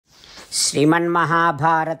Sriman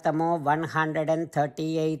Mahabharatamu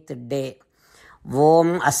 138th day.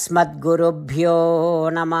 Om Asmad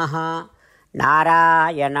Gurubhyo Namaha.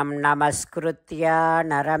 Narayanam Namaskritya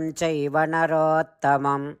Naram Chaiva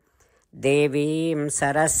Narottamam Devim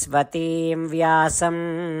Saraswatim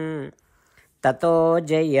Vyasam Tato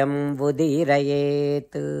Jayam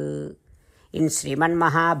Vudirayet. In Sriman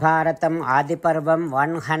Mahabharatam Adiparvam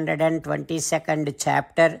 122nd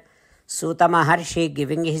chapter, Suta Maharshi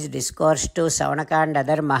giving his discourse to Saunaka and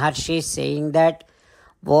other Maharshis, saying that,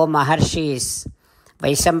 O Maharshis,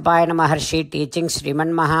 Vaisampayana Maharshi teaching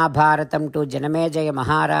Sriman Mahabharatam to Janamejaya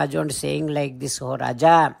Maharaj and saying like this, O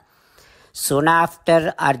Raja, soon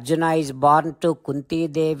after Arjuna is born to Kunti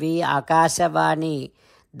Devi, Akasavani,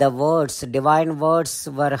 the words, divine words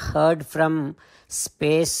were heard from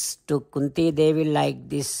space to Kunti Devi like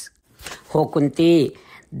this, O Kunti,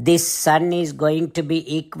 this son is going to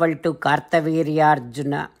be equal to Kartavirya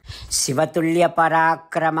Arjuna. Sivatulya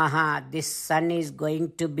Parakramaha. This son is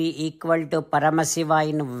going to be equal to Paramasiva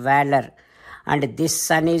in valor. And this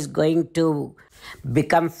son is going to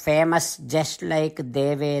become famous just like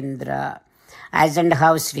Devendra. As and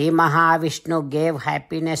how Sri Mahavishnu gave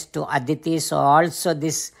happiness to Aditi, so also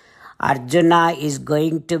this Arjuna is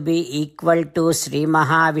going to be equal to Sri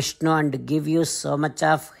Mahavishnu and give you so much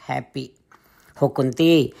of happy. O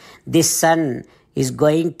Kunti, this son is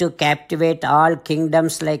going to captivate all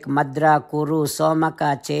kingdoms like Madra, Kuru,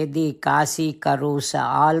 Somaka, Chedi, Kasi, Karusa,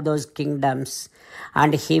 all those kingdoms.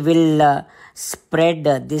 And he will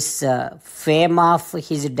spread this fame of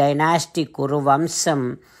his dynasty Kuru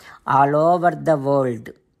Vamsam all over the world.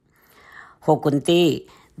 O Kunti,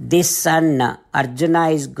 this son Arjuna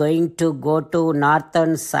is going to go to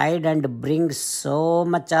northern side and bring so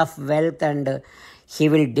much of wealth, and he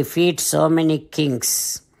will defeat so many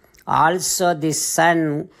kings. Also this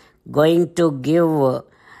son going to give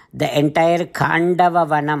the entire Khandava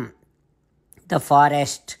Vanam, the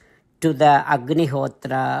forest, to the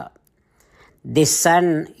Agnihotra. This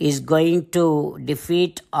son is going to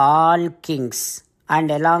defeat all kings, and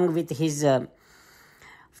along with his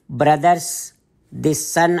brothers, this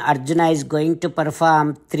son Arjuna is going to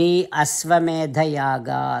perform 3 Asvamedha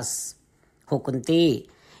Yagas. O Kunti,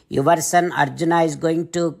 your son Arjuna is going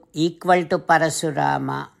to equal to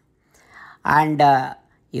Parasurama. And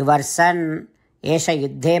your son Esha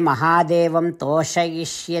Yuddhe Mahadevam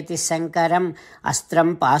Toshayishyati Sankaram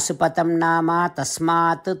Astram Pasupatam Nama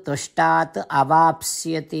Tasmat Tushtat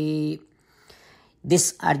Avapsyati.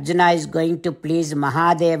 This Arjuna is going to please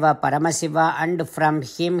Mahadeva Paramasiva, and from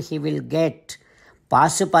him he will get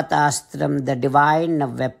Pasupatashtram, the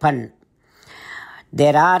divine weapon.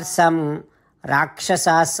 There are some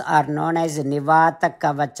Rakshasas are known as Nivata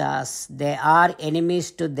Kavachas. They are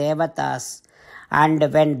enemies to Devatas. And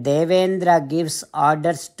when Devendra gives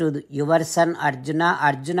orders to your son Arjuna,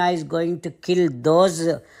 Arjuna is going to kill those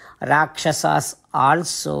Rakshasas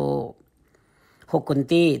also. O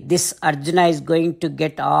Kunti, this Arjuna is going to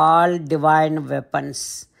get all divine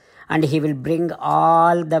weapons, and he will bring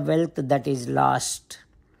all the wealth that is lost.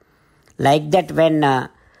 Like that, when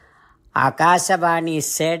Akasavani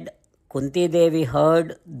said, Kunti Devi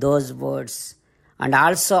heard those words, and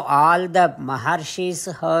also all the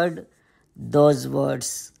Maharshis heard those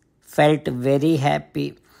words, felt very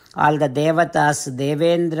happy. All the Devatas,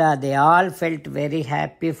 Devendra, they all felt very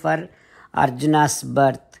happy for Arjuna's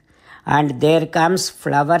birth. And there comes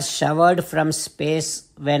flowers showered from space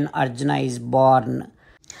when Arjuna is born.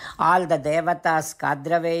 All the Devatas,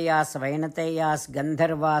 Kadraveyas, Vainateyas,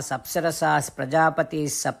 Gandharvas, Apsarasas,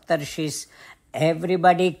 Prajapatis, Saptarshis,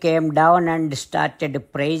 everybody came down and started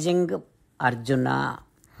praising Arjuna.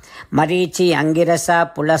 Marichi,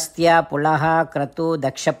 Angirasa, Pulastya, Pulaha, Kratu,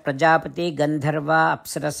 Daksha Prajapati, Gandharva,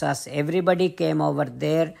 Apsarasas, everybody came over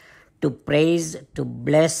there to praise, to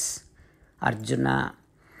bless Arjuna.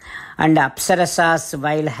 And Apsarasas,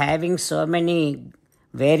 while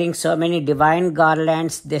wearing so many divine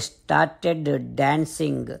garlands, they started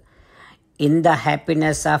dancing in the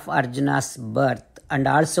happiness of Arjuna's birth, and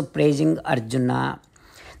also praising Arjuna.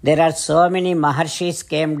 There are so many Maharshis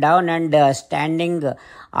came down and standing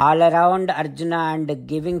all around Arjuna and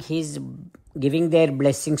giving their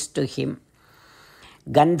blessings to him.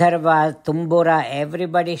 Gandharva, Tumbura,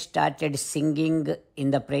 everybody started singing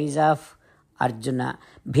in the praise of Arjuna.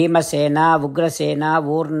 Bhimasena, Ugrasena,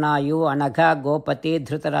 Urnayu, Anagha, Gopati,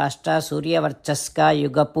 Dhritarashtra, Suryavarchaska,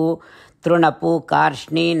 Yugapu, Trunapu,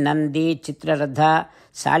 Karshni, Nandi, Chitraradha,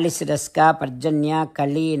 Salisiraska, Parjanya,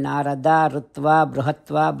 Kali, Narada, Rutva,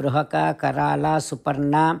 Bruhatva, Bruhaka, Karala,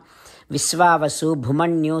 Suparna, Visvavasu,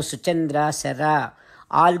 Bhumanyu, Suchandra, Sara.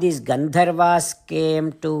 All these Gandharvas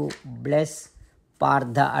came to bless,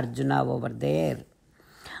 Partha, Arjuna over there.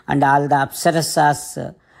 And all the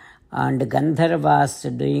Apsarasas and Gandharvas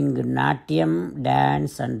doing Natyam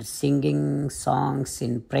dance and singing songs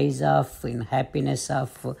in praise of, in happiness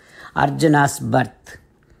of Arjuna's birth.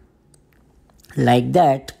 Like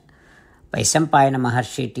that, Vaisampayana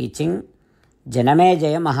Maharshi teaching, Janame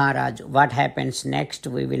Jaya Maharaj. What happens next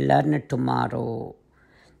we will learn tomorrow.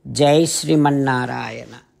 Jai Sriman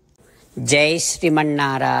Narayana. Jai Sriman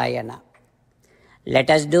Narayana. Let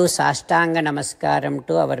us do Sastanga Namaskaram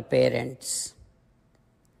to our parents.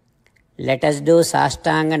 Let us do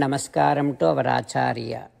Sastanga Namaskaram to our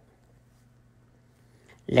Acharya.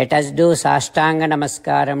 Let us do Sastanga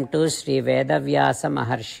Namaskaram to Sri Vyasa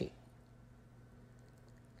Maharshi.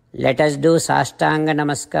 Let us do Sastanga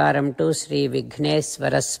Namaskaram to Sri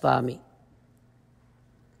Vighneshwara Swami.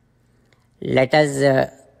 Let us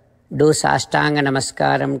do Sastanga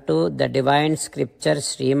Namaskaram to the divine scripture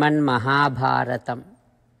Sriman Mahabharatam.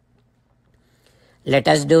 Let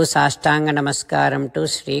us do Sastanga Namaskaram to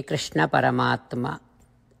Sri Krishna Paramatma.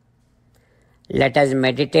 Let us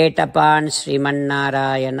meditate upon Sriman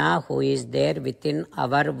Narayana who is there within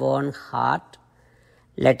our own heart.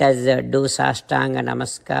 Let us do Sastanga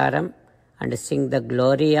Namaskaram and sing the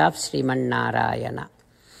glory of Sriman Narayana.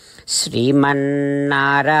 Sriman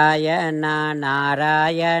Narayana,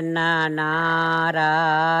 Narayana,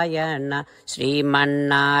 Narayana. Sriman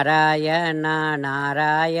Narayana,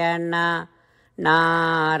 Narayana,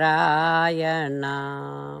 Narayana.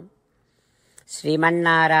 Sriman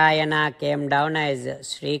Narayana came down as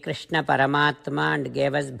Sri Krishna Paramatma and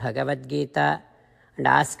gave us Bhagavad Gita and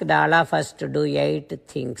asked all of us to do 8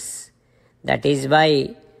 things. That is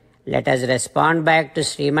why let us respond back to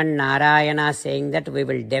Sriman Narayana saying that we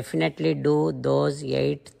will definitely do those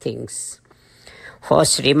 8 things. For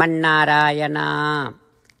Sriman Narayana,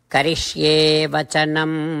 Karishye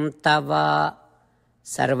Vachanam Tava,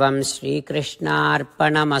 Sarvam Sri Krishna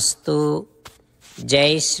Arpanamastu.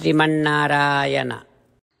 Jai Sriman Narayana.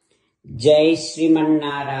 Jai Sriman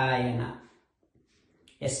Narayana.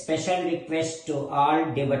 A special request to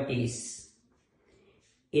all devotees.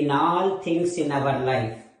 In all things in our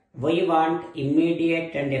life, we want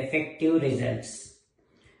immediate and effective results.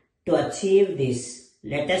 To achieve this,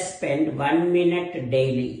 let us spend 1 minute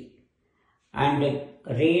daily and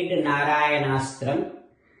read Narayanastram.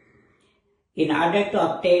 In order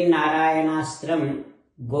to obtain Narayanastram,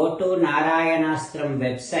 go to Narayanastram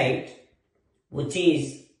website, which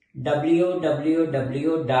is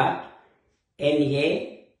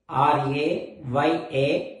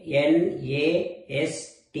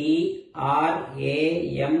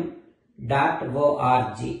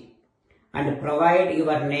and provide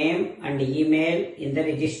your name and email in the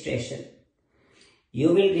registration. You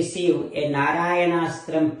will receive a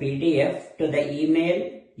Narayanastram PDF to the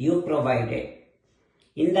email you provided.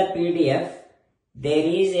 In the PDF, there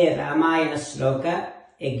is a Ramayana Sloka,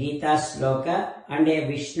 a Gita Sloka and a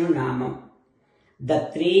Vishnu Namam. The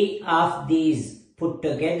 3 of these put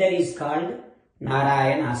together is called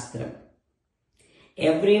Narayanastram.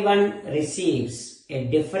 Everyone receives a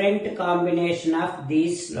different combination of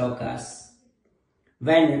these slokas.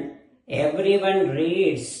 When everyone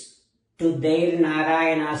reads to their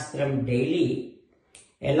Narayanastram daily,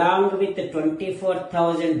 along with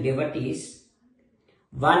 24,000 devotees,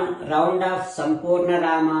 1 round of Sampurna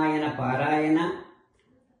Ramayana Parayana,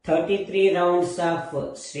 33 rounds of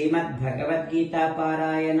Srimad Bhagavad Gita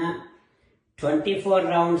Parayana, 24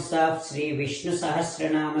 rounds of Sri Vishnu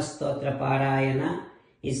Sahasranama Stotra Parayana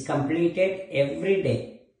is completed every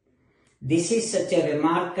day. This is such a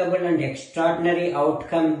remarkable and extraordinary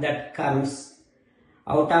outcome that comes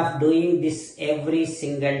out of doing this every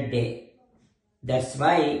single day. That's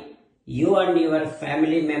why you and your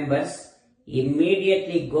family members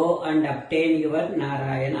immediately go and obtain your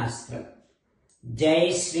Narayanastram. Jai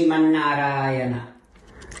Sriman Narayana.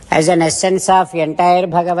 As an essence of entire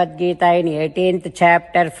Bhagavad Gita in 18th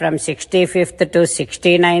chapter from 65th to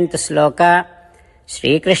 69th sloka,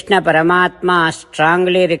 Sri Krishna Paramatma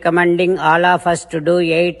strongly recommending all of us to do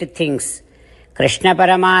 8 things. Krishna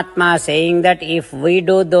Paramatma saying that if we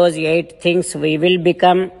do those 8 things, we will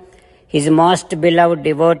become His most beloved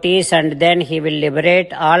devotees and then He will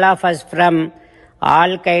liberate all of us from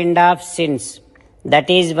all kind of sins.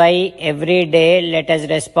 That is why every day let us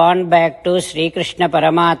respond back to Sri Krishna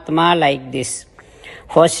Paramatma like this.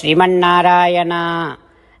 For Sriman Narayana,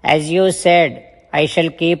 as you said, I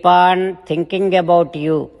shall keep on thinking about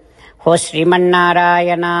you. For Sriman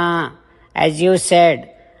Narayana, as you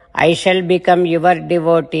said, I shall become your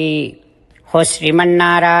devotee. For Sriman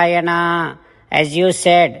Narayana, as you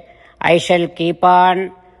said, I shall keep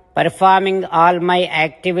on performing all my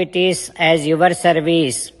activities as your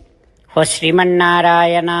service. O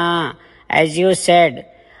Sriman as you said,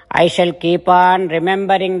 I shall keep on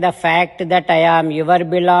remembering the fact that I am your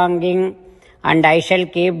belonging, and I shall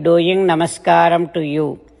keep doing namaskaram to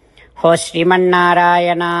you. O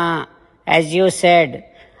Sriman as you said,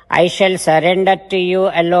 I shall surrender to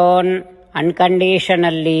you alone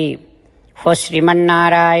unconditionally. O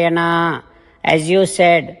Sriman as you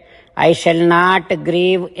said, I shall not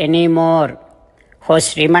grieve anymore. O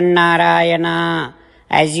Sriman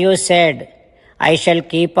as you said, I shall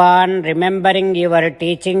keep on remembering your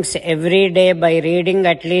teachings every day by reading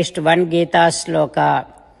at least one Gita sloka.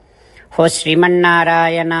 O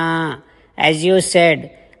Sriman as you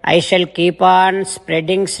said, I shall keep on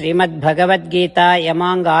spreading Srimad Bhagavad Gita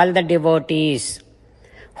among all the devotees.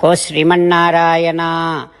 O Sriman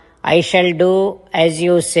I shall do as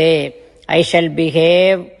you say. I shall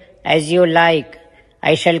behave as you like.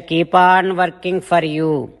 I shall keep on working for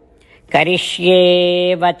you.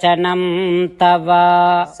 Karishye vachanam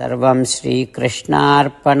tava. Sarvam Shri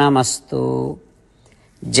Krishnarpanamastu.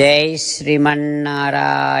 Jai Sriman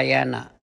Narayana.